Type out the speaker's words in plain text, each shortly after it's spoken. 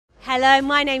Hello,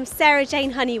 my name's Sarah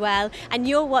Jane Honeywell and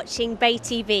you're watching Bay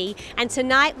TV, and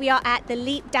tonight we are at the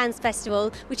Leap Dance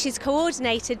Festival, which is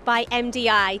coordinated by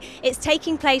MDI. It's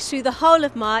taking place through the whole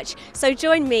of March, so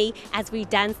join me as we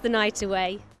dance the night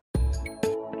away.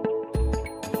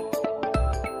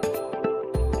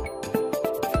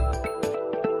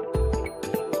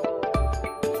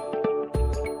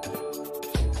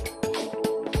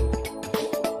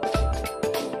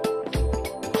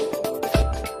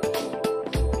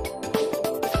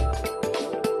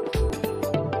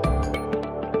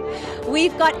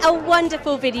 We've got a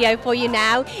wonderful video for you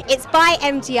now. It's by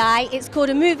MDI, it's called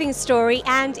A Moving Story,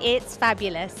 and it's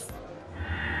fabulous.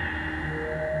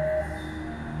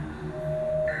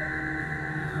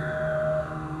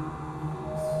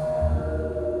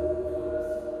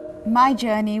 My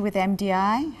journey with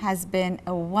MDI has been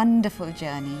a wonderful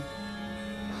journey.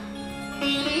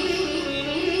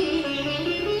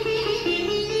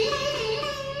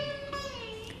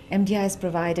 MDI has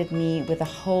provided me with a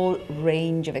whole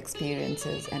range of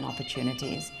experiences and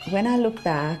opportunities. When I look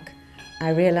back,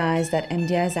 I realize that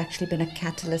MDI has actually been a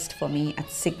catalyst for me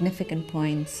at significant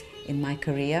points in my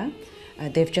career.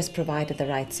 They've just provided the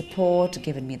right support,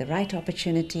 given me the right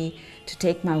opportunity to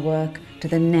take my work to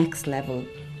the next level.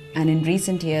 And in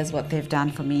recent years, what they've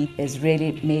done for me is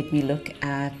really made me look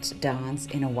at dance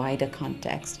in a wider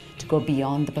context, to go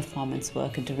beyond the performance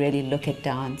work and to really look at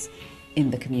dance in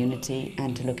the community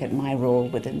and to look at my role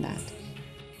within that.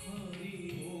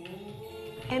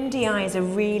 MDI is a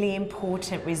really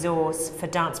important resource for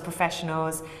dance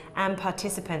professionals and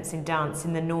participants in dance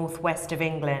in the northwest of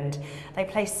England. They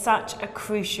play such a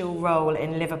crucial role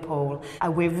in Liverpool.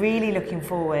 We're really looking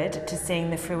forward to seeing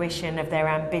the fruition of their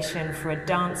ambition for a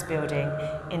dance building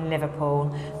in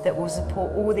Liverpool that will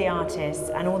support all the artists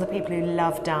and all the people who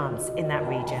love dance in that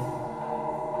region.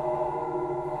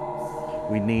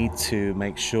 We need to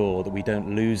make sure that we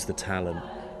don't lose the talent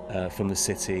from the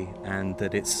city and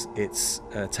that it's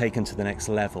taken to the next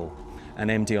level, and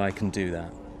MDI can do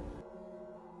that.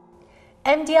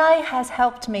 MDI has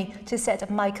helped me to set up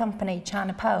my company,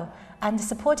 China Po, and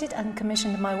supported and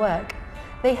commissioned my work.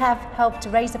 They have helped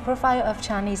raise the profile of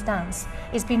Chinese dance.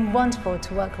 It's been wonderful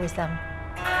to work with them.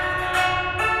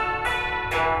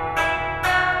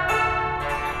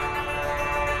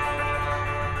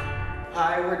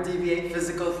 Hi, we're DV8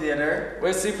 Physical Theatre.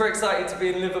 We're super excited to be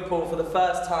in Liverpool for the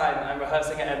first time and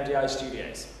rehearsing at MDI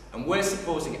Studios. And we're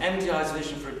supporting MDI's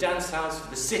vision for a dance house for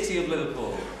the city of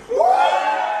Liverpool.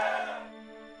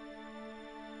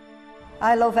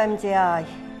 I love MDI.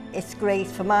 It's great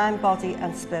for mind, body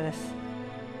and spirit.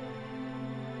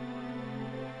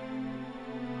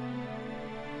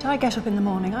 I get up in the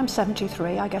morning, I'm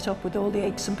 73, I get up with all the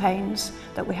aches and pains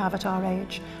that we have at our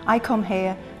age. I come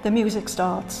here, the music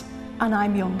starts, and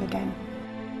I'm young again.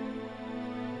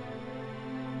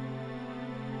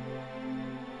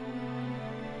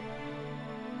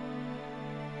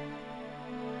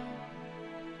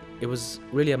 It was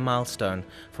really a milestone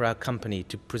for our company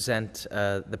to present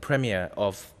the premiere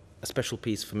of a special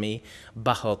piece for me,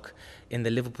 Baroque, in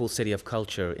the Liverpool City of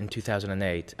Culture in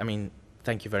 2008. I mean,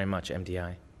 thank you very much,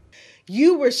 MDI.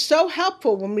 You were so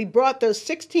helpful when we brought those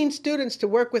 16 students to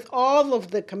work with all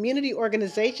of the community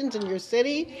organizations in your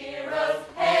city. Heroes,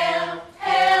 hail,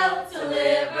 hail to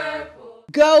Liverpool.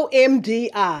 Go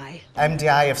MDI.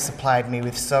 MDI have supplied me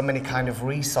with so many kind of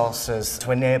resources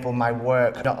to enable my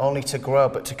work not only to grow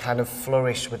but to kind of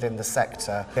flourish within the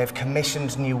sector. They've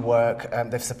commissioned new work,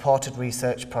 they've supported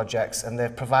research projects, and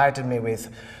they've provided me with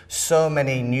so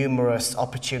many numerous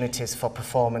opportunities for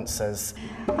performances.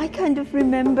 I kind of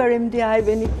remember MDI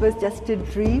when it was just a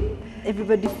dream.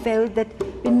 Everybody felt that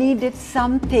we needed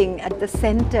something at the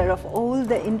center of all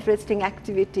the interesting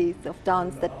activities of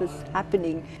dance that was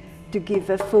happening, to give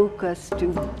a focus,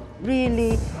 to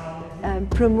really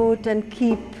promote and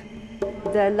keep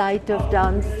the light of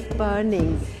dance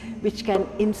burning, which can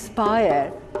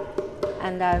inspire.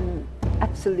 And I'm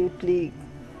absolutely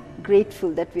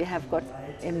grateful that we have got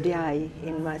MDI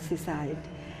in Merseyside.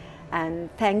 And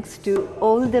thanks to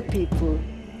all the people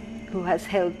who has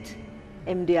helped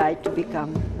MDI to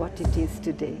become what it is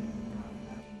today.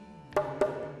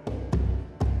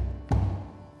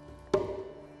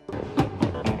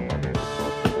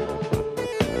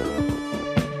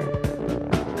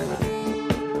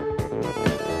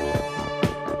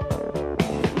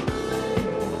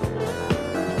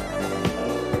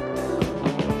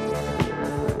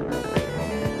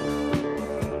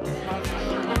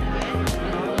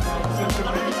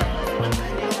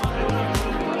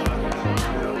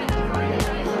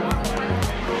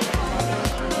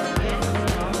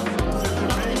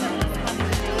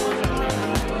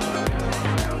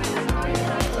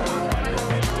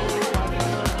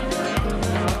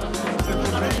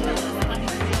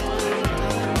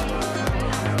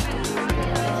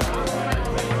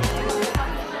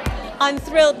 I'm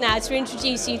thrilled now to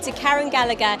introduce you to Karen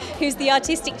Gallagher, who's the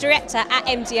Artistic Director at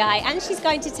MDI, and she's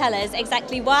going to tell us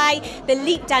exactly why the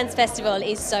Leap Dance Festival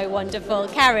is so wonderful.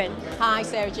 Karen. Hi,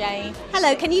 Sarah Jane.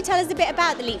 Hello, can you tell us a bit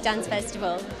about the Leap Dance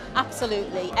Festival?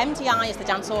 Absolutely. MDI is the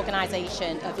dance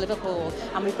organisation of Liverpool,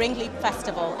 and we bring Leap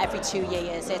Festival every 2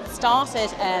 years. It started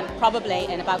probably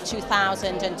in about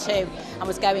 2002 and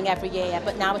was going every year,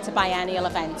 but now it's a biennial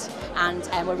event, and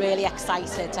we're really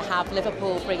excited to have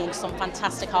Liverpool bringing some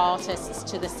fantastic artists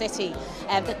to the city.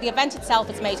 The event itself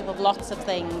is made up of lots of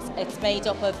things. It's made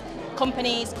up of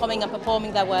companies coming and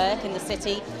performing their work in the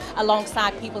city,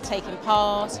 alongside people taking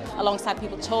part, alongside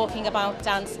people talking about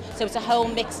dance. So it's a whole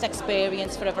mixed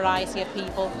experience for a variety of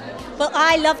people. Well,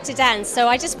 I love to dance, so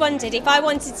I just wondered if I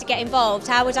wanted to get involved,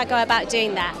 how would I go about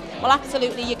doing that? Well,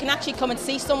 absolutely. You can actually come and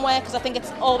see somewhere, because I think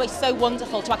it's always so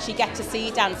wonderful to actually get to see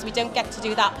dance. We don't get to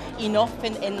do that enough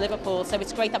in Liverpool, so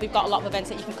it's great that we've got a lot of events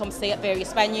that you can come see at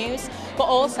various venues. But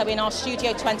also in our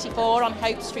Studio 24 on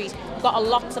Hope Street, we've got a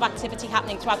lot of activity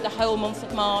happening throughout the whole month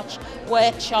of March.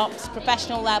 Workshops,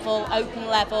 professional level, open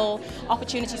level,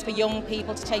 opportunities for young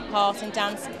people to take part in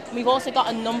dance. And we've also got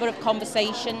a number of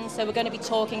conversations, so we're going to be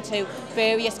talking to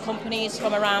various companies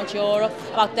from around Europe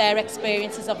about their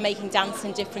experiences of making dance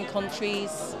in different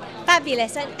countries.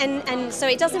 Fabulous, and so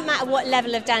it doesn't matter what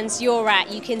level of dance you're at,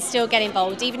 you can still get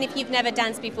involved. Even if you've never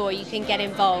danced before, you can get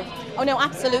involved. Oh no,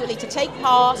 absolutely, to take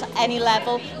part at any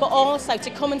level, but also to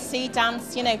come and see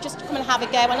dance, you know, just to come and have a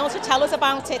go, and also tell us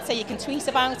about it, so you can tweet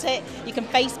about it, you can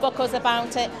Facebook us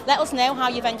about it, let us know how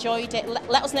you've enjoyed it,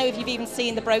 let us know if you've even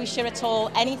seen the brochure at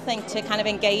all. Anything to kind of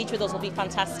engage with us will be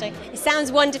fantastic. It sounds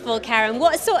wonderful, Karen.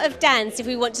 What sort of dance, if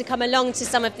we want to come along to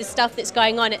some of the stuff that's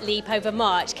going on at Leap over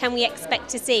March, can we expect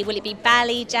to see? Will it be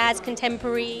ballet, jazz,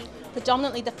 contemporary?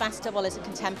 Predominantly the festival is a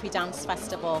contemporary dance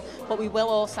festival, but we will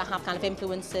also have kind of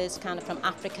influences kind of from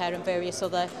Africa and various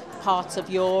other parts of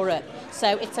Europe.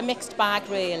 So it's a mixed bag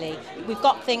really. We've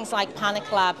got things like Panic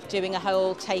Lab doing a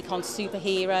whole take on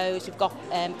superheroes. We've got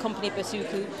Company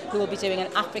Basuku who will be doing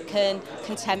an African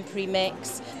contemporary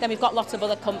mix. Then we've got lots of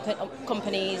other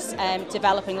companies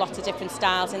developing lots of different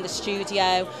styles in the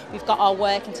studio. We've got our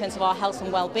work in terms of our health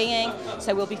and well-being.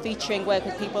 So we'll be featuring work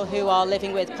with people who are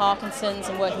living with Parkinson's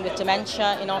and working with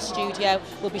dementia in our studio.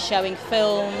 We'll be showing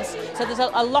films. So there's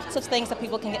a lot of things that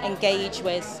people can engage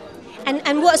with.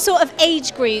 And what sort of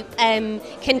age group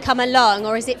can come along,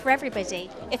 or is it for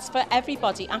everybody? It's for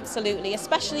everybody, absolutely,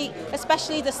 especially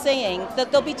the singing.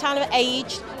 There'll be kind of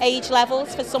age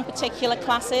levels for some particular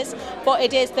classes,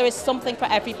 but there is something for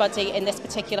everybody in this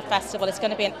particular festival. It's going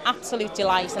to be an absolute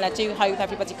delight, and I do hope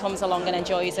everybody comes along and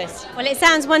enjoys it. Well, it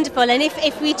sounds wonderful, and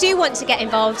if we do want to get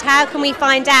involved, how can we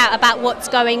find out about what's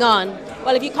going on?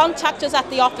 Well, if you contact us at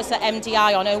the office at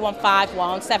MDI on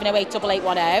 0151 708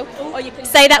 8810, or you can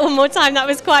say that one more time, that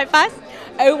was quite fast.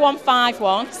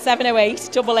 0151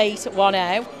 708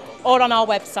 8810, or on our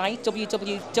website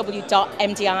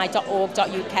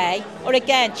www.mdi.org.uk, or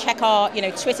again check our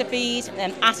Twitter feed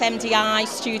at MDI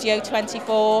Studio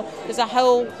 24. There's a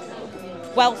whole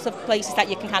wealth of places that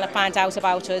you can kind of find out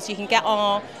about us. You can get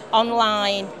our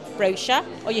online brochure,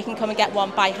 or you can come and get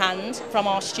one by hand from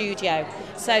our studio.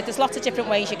 So there's lots of different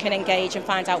ways you can engage and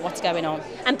find out what's going on.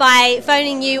 And by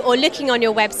phoning you or looking on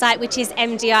your website, which is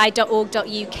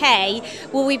mdi.org.uk,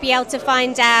 will we be able to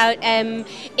find out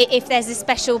if there's a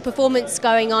special performance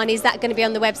going on? Is that going to be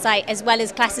on the website, as well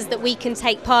as classes that we can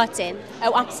take part in?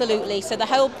 Oh, absolutely. So the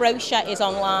whole brochure is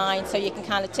online, so you can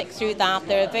kind of tick through that.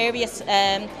 There are various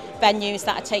venues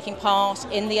that are taking part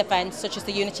in the event, such as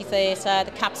the Unity Theatre,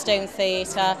 the Capstone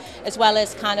Theatre, as well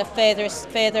as kind of further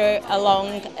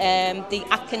along the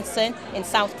Atkinson in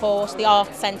Southport, the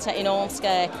Art Centre in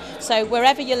Ormskirk. So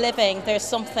wherever you're living, there's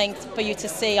something for you to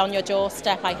see on your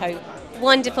doorstep, I hope.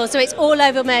 Wonderful. So it's all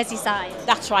over Merseyside?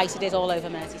 That's right, it is all over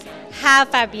Merseyside. How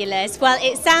fabulous. Well,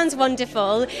 it sounds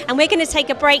wonderful, and we're going to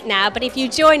take a break now, but if you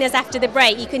join us after the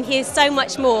break, you can hear so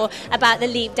much more about the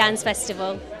Leap Dance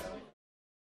Festival.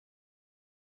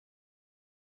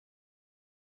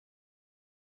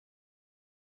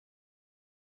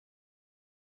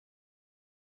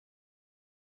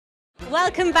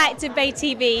 Welcome back to Bay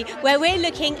TV, where we're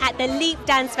looking at the Leap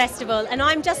Dance Festival, and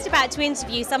I'm just about to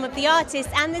interview some of the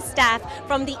artists and the staff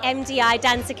from the MDI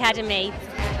Dance Academy.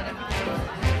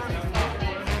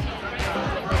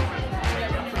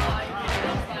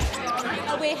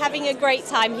 We're having a great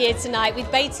time here tonight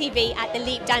with Bay TV at the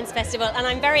Leap Dance Festival, and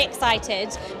I'm very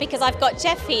excited because I've got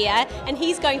Jeff here, and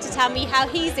he's going to tell me how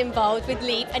he's involved with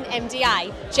Leap and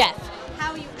MDI. Jeff,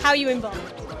 how are you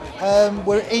involved?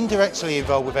 We're indirectly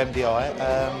involved with MDI.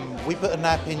 We put a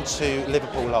NAP into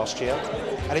Liverpool last year,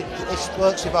 and it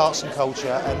works with arts and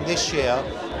culture, and this year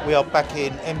we are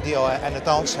backing MDI and the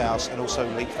Dance House and also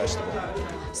Leap Festival.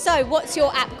 So what's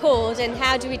your app called and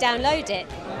how do we download it?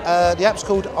 The app's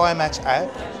called IMAT app,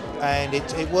 and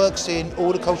it works in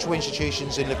all the cultural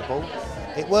institutions in Liverpool.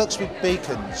 It works with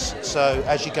beacons, so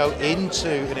as you go into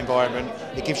an environment,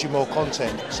 it gives you more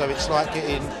content. So it's like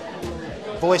getting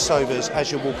voiceovers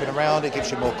as you're walking around, it gives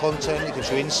you more content, it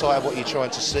gives you insight of what you're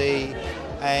trying to see.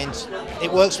 And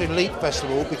it works with Leap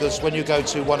Festival because when you go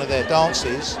to one of their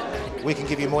dances, we can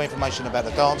give you more information about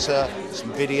the dancer,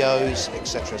 some videos,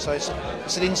 etc. So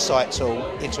it's an insight tool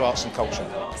into arts and culture.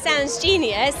 Sounds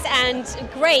genius and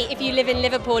great if you live in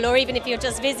Liverpool or even if you're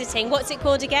just visiting. What's it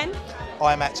called again?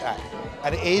 IMAT app.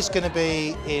 And it is going to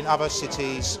be in other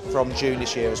cities from June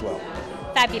this year as well.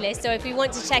 Fabulous. So if we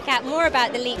want to check out more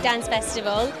about the Leap Dance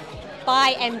Festival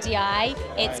by MDI,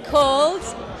 it's called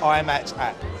IMAT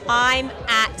app. I'm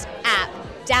at app.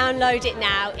 Download it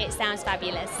now. It sounds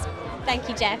fabulous. Thank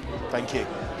you, Jeff. Thank you.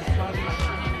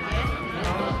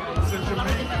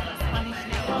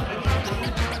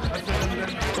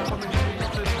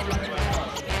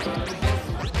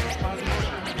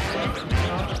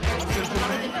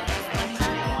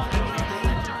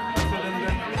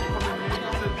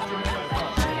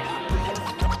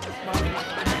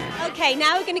 Okay,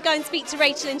 now we're going to go and speak to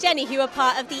Rachel and Jenny, who are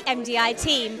part of the MDI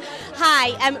team.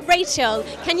 Hi, Rachel,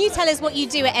 can you tell us what you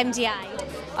do at MDI?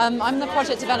 I'm the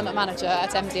Project Development Manager at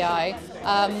MDI.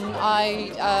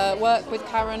 I work with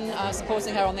Karen,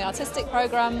 supporting her on the artistic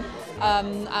programme,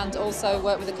 and also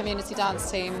work with the community dance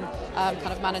team,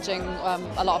 kind of managing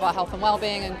a lot of our health and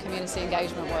wellbeing and community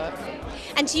engagement work.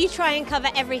 And do you try and cover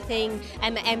everything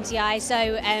at MDI?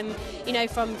 So, you know,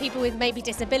 from people with maybe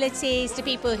disabilities to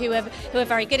people who are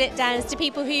very good at dance to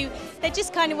people who they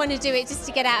just kind of want to do it just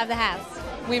to get out of the house.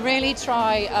 We really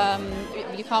try,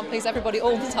 you can't please everybody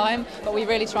all the time, but we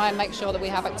really try and make sure that we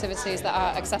have activities that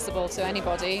are accessible to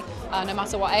anybody, no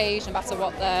matter what age, no matter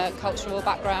what their cultural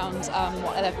background,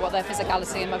 what their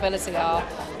physicality and mobility are,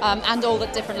 and all the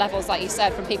different levels, like you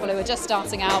said, from people who are just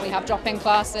starting out. We have drop-in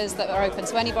classes that are open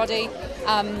to anybody,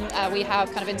 we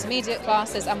have kind of intermediate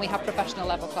classes, and we have professional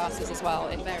level classes as well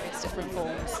in various different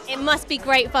forms. It must be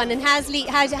great fun. And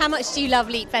how much do you love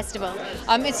Leap Festival?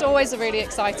 It's always a really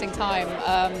exciting time.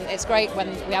 It's great when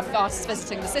we have artists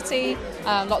visiting the city,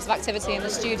 lots of activity in the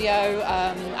studio,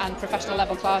 and professional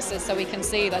level classes, so we can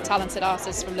see the talented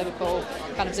artists from Liverpool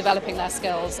kind of developing their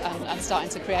skills and starting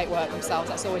to create work themselves.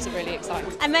 That's always really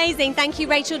exciting. Amazing. Thank you,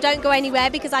 Rachel. Don't go anywhere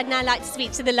because I'd now like to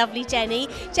speak to the lovely Jenny.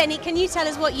 Jenny, can you tell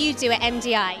us what you do at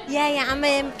MDI? Yeah, I'm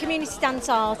a community dance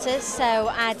artist, so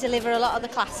I deliver a lot of the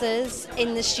classes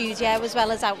in the studio as well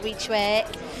as outreach work.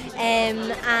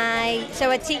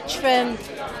 I teach from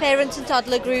parent and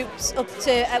toddler groups up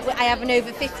to, I have an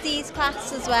over 50s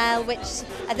class as well, which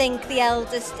I think the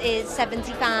eldest is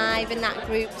 75 in that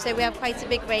group, so we have quite a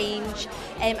big range.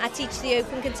 I teach the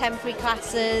open contemporary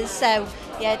classes, so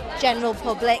yeah, general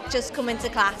public just come into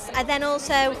class. I then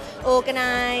also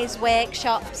organise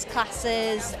workshops,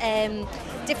 classes,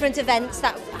 different events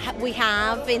that we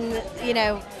have in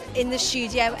the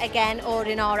studio again or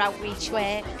in our outreach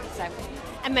work. So.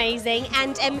 Amazing.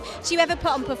 And do you ever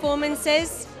put on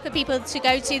performances for people to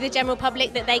go to, the general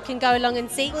public, that they can go along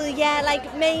and see? Well, yeah,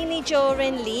 like mainly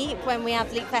during Leap, when we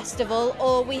have Leap Festival,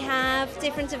 or we have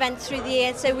different events through the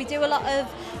year. So we do a lot of,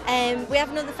 we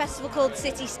have another festival called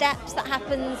City Steps that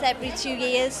happens every 2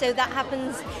 years. So that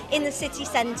happens in the city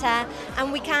centre,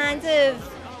 and we kind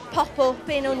of pop up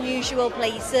in unusual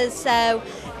places. So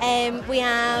we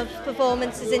have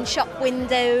performances in shop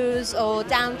windows or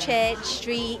down Church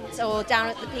Street or down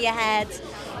at the pier head.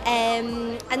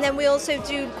 And then we also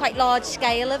do quite large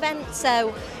scale events.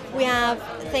 So we have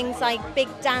things like big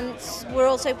dance. We're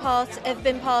also have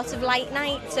been part of Light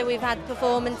Night. So we've had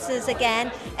performances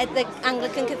again at the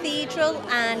Anglican Cathedral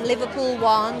and Liverpool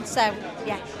 1. So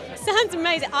yeah. Sounds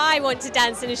amazing. I want to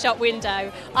dance in a shop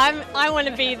window. I want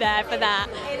to be there for that.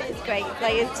 It is great.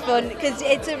 Like, it's fun because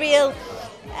it's a real.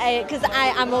 Because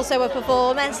I'm also a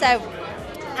performer, so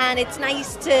and it's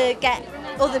nice to get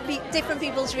other different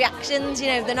people's reactions. You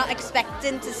know, they're not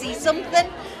expecting to see something,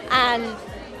 and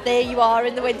there you are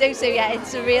in the window. So yeah,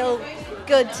 it's a real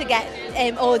good to get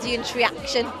audience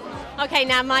reaction. Okay,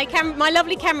 now my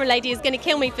lovely camera lady is going to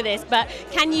kill me for this, but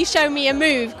can you show me a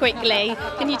move quickly?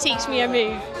 Can you teach me a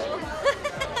move?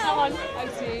 Come on.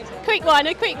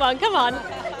 A quick one, come on.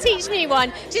 Teach me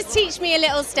one. Just teach me a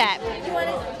little step. You want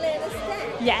to learn a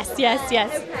step? Yes. Okay.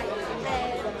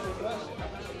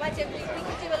 Why don't we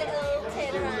could do a little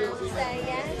turn around, so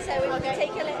yeah. So we can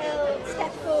take a little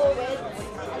step forward,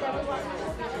 and then we want to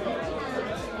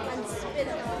and spin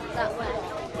it that way.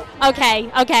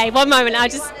 Okay, one moment, I'll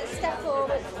just... Step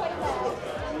forward, quite low.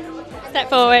 Step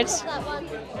forward.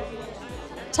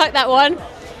 Tuck that one.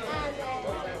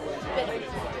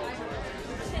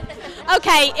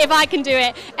 Okay, if I can do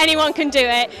it, anyone can do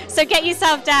it. So get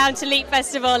yourself down to Leap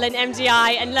Festival and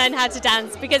MDI and learn how to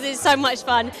dance because it's so much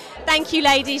fun. Thank you,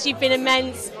 ladies. You've been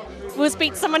immense. We'll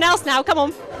speak to someone else now. Come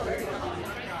on.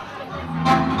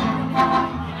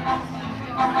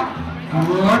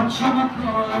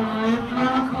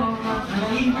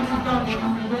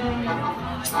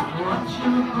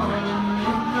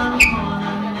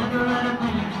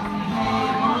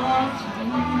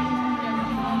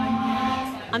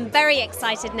 I'm very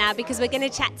excited now because we're going to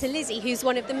chat to Lizzie, who's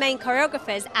one of the main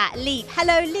choreographers at Leap.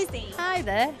 Hello, Lizzie. Hi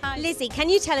there. Hi. Lizzie, can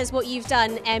you tell us what you've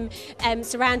done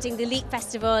surrounding the Leap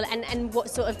Festival and what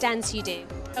sort of dance you do?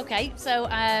 Okay, so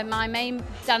my main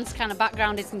dance kind of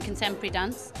background is in contemporary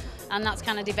dance, and that's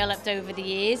kind of developed over the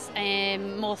years,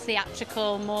 more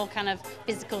theatrical, more kind of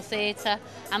physical theatre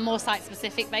and more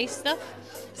site-specific based stuff.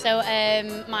 So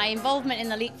my involvement in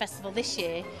the Leap Festival this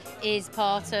year is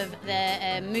part of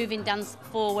the Moving Dance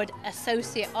Forward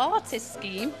Associate Artist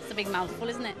Scheme. It's a big mouthful,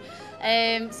 isn't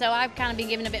it? So I've kind of been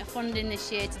given a bit of funding this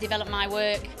year to develop my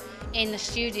work in the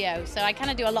studio. So I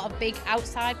kind of do a lot of big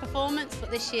outside performance,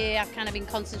 but this year I've kind of been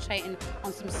concentrating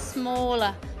on some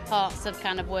smaller parts of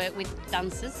kind of work with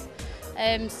dancers.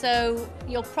 So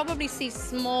you'll probably see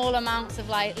small amounts of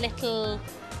like little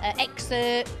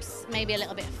excerpts, maybe a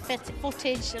little bit of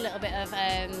footage, a little bit of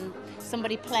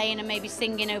somebody playing and maybe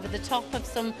singing over the top of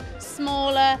some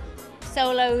smaller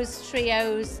solos,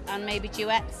 trios and maybe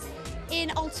duets in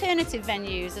alternative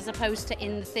venues as opposed to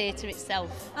in the theatre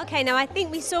itself. Okay, now I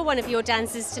think we saw one of your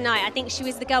dancers tonight. I think she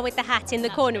was the girl with the hat in the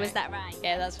corner, was that right?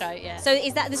 Yeah, that's right, yeah. So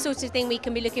is that the sort of thing we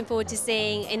can be looking forward to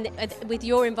seeing with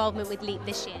your involvement with Leap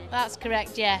this year? That's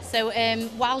correct, yeah. So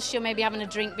whilst you're maybe having a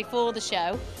drink before the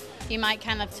show, you might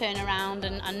kind of turn around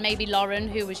and maybe Lauren,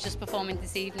 who was just performing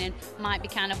this evening, might be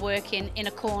kind of working in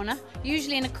a corner,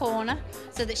 usually in a corner,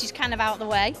 so that she's kind of out the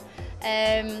way.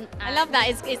 I love that.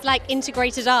 It's like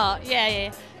integrated art.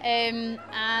 Yeah.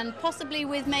 And possibly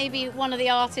with maybe one of the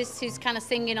artists who's kind of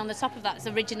singing on the top of that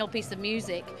original piece of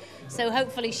music. So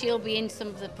hopefully she'll be in some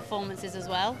of the performances as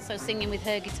well, so singing with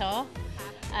her guitar.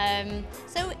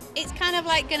 So it's kind of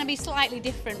like going to be slightly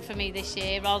different for me this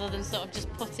year, rather than sort of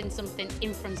just putting something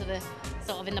in front of the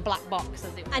sort of in the black box,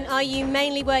 as it were. And are you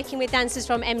mainly working with dancers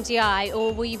from MDI,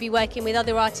 or will you be working with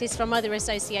other artists from other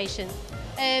associations?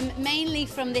 Mainly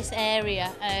from this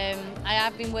area. I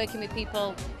have been working with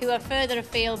people who are further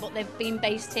afield, but they've been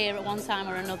based here at one time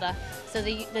or another. So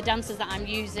the dancers that I'm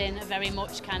using are very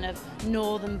much kind of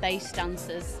northern-based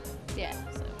dancers. Yeah.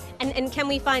 So. And can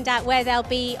we find out where they'll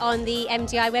be on the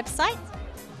MDI website?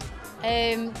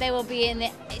 They will be in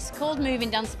it's called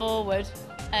Moving Dance Forward.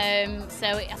 So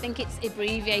I think it's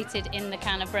abbreviated in the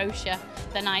kind of brochure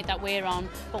the night that we're on,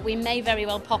 but we may very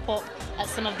well pop up at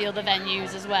some of the other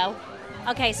venues as well.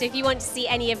 Okay, so if you want to see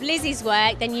any of Lizzie's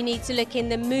work, then you need to look in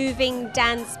the Moving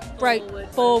Dance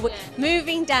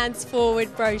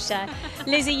Forward brochure.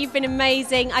 Lizzie, you've been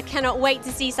amazing. I cannot wait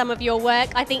to see some of your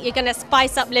work. I think you're going to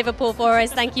spice up Liverpool for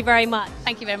us. Thank you very much.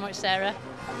 Thank you very much, Sarah.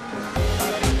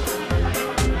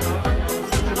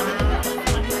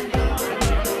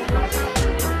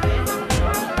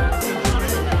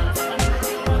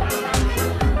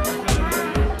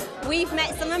 We've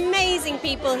met some amazing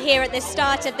people here at the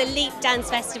start of the Leap Dance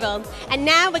Festival, and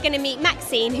now we're going to meet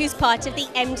Maxine, who's part of the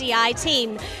MDI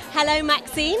team. Hello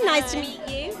Maxine, nice to meet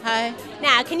you. Hi.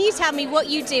 Now, can you tell me what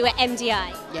you do at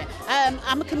MDI? Yeah,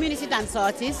 I'm a community dance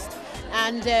artist,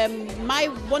 and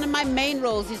one of my main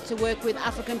roles is to work with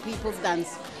African people's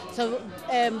dance. So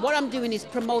what I'm doing is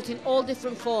promoting all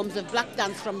different forms of black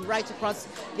dance from right across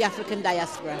the African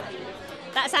diaspora.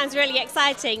 That sounds really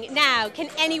exciting. Now, can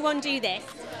anyone do this?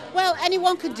 Well,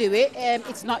 anyone could do it.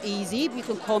 It's not easy. You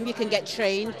can come, you can get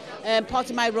trained. Part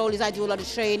of my role is I do a lot of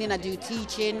training, I do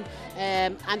teaching,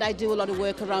 and I do a lot of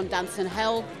work around dance and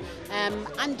health,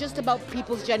 and just about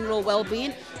people's general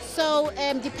well-being. So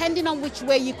depending on which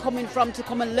way you're coming from to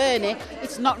come and learn it,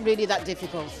 it's not really that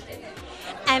difficult.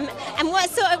 And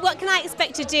what can I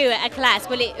expect to do at a class?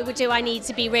 Do I need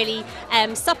to be really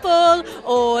supple,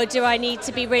 or do I need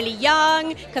to be really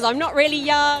young? Because I'm not really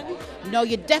young. No,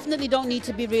 you definitely don't need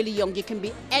to be really young. You can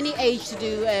be any age to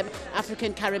do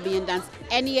African Caribbean dance,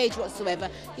 any age whatsoever.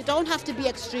 You don't have to be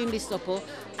extremely supple.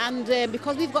 And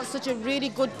because we've got such a really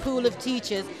good pool of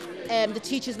teachers, the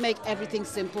teachers make everything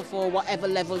simple for whatever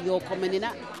level you're coming in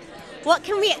at. What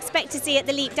can we expect to see at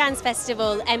the Leap Dance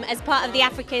Festival as part of the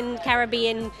African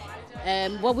Caribbean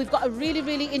Well, we've got a really,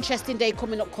 really interesting day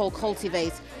coming up called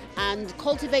Cultivate. And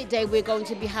Cultivate Day, we're going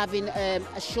to be having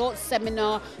a short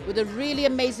seminar with a really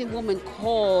amazing woman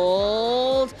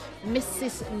called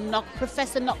Professor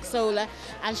Noxola,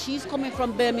 and she's coming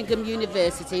from Birmingham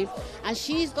University, and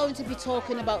she's going to be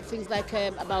talking about things like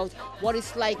about what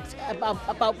it's like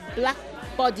about black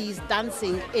bodies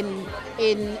dancing in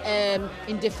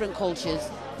different cultures.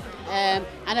 And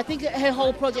I think her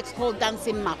whole project's called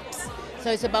Dancing Maps.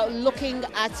 So it's about looking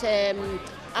at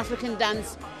African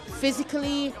dance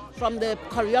physically, from the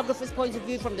choreographer's point of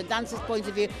view, from the dancer's point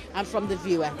of view, and from the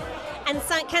viewer. And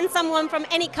so, can someone from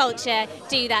any culture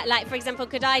do that? Like, for example,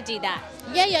 could I do that?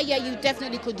 Yeah, you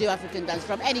definitely could do African dance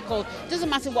from any culture. Doesn't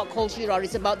matter what culture you are,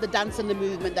 it's about the dance and the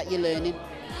movement that you're learning.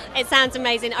 It sounds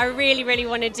amazing. I really, really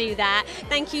want to do that.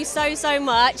 Thank you so, so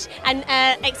much, and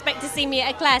expect to see me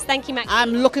at a class. Thank you, Maxine.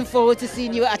 I'm looking forward to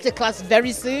seeing you at a class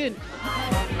very soon.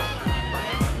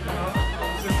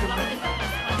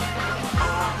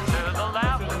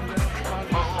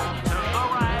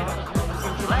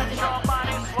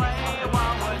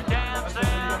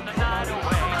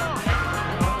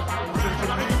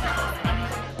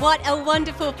 What a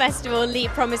wonderful festival LEAP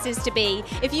promises to be.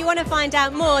 If you want to find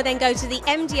out more, then go to the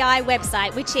MDI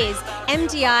website, which is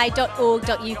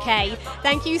mdi.org.uk.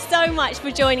 Thank you so much for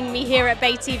joining me here at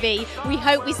Bay TV. We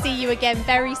hope we see you again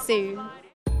very soon.